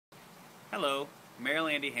Hello, Merrill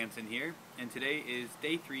Andy Hansen here, and today is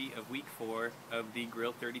day 3 of week 4 of the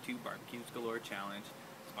Grill 32 Barbecues Galore Challenge,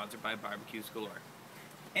 sponsored by Barbecues Galore.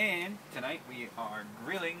 And tonight we are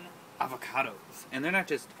grilling avocados. And they're not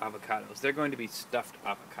just avocados, they're going to be stuffed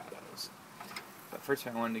avocados. But first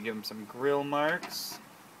I wanted to give them some grill marks.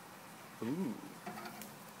 Ooh.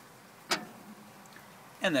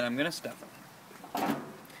 And then I'm going to stuff them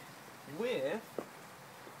with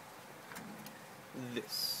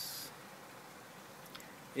this.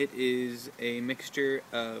 It is a mixture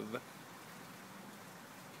of,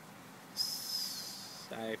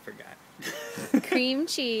 I forgot. Cream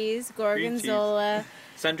cheese, gorgonzola,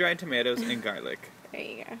 sun-dried tomatoes, and garlic. There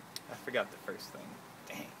you go. I forgot the first thing.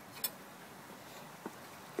 Dang.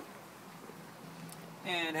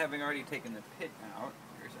 And having already taken the pit out,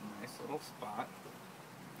 here's a nice little spot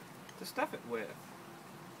to stuff it with.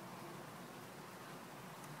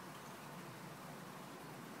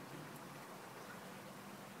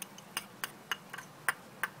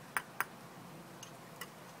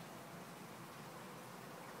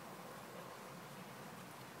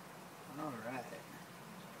 Alright.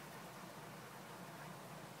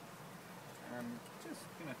 I'm just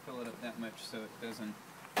going to fill it up that much so it doesn't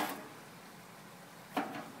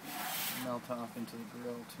melt off into the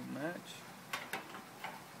grill too much.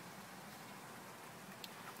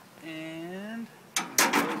 And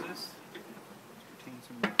close this.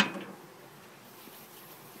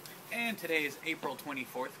 And today is April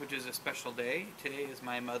 24th, which is a special day. Today is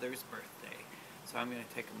my mother's birthday. So I'm going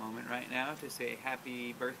to take a moment right now to say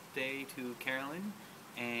happy birthday to Carolyn,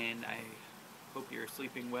 and I hope you're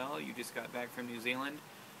sleeping well. You just got back from New Zealand,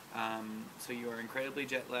 so you are incredibly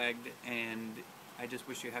jet-lagged, and I just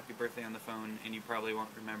wish you a happy birthday on the phone, and you probably won't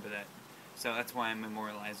remember that. So that's why I'm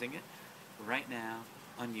memorializing it right now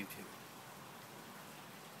on YouTube.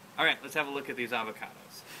 Alright, let's have a look at these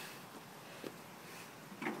avocados.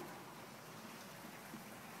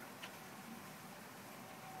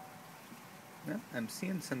 Well, I'm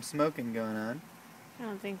seeing some smoking going on. I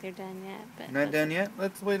don't think they're done yet, but not done yet?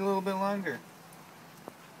 Let's wait a little bit longer.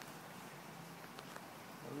 Oh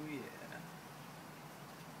yeah.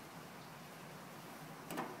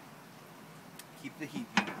 Keep the heat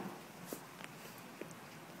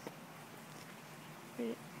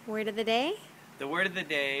going. Word of the day? The word of the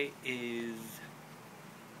day is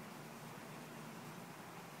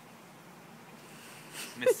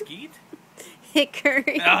mesquite?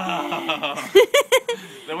 Hickory. Oh.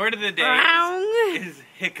 The word of the day is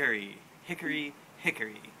hickory. Hickory,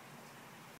 hickory.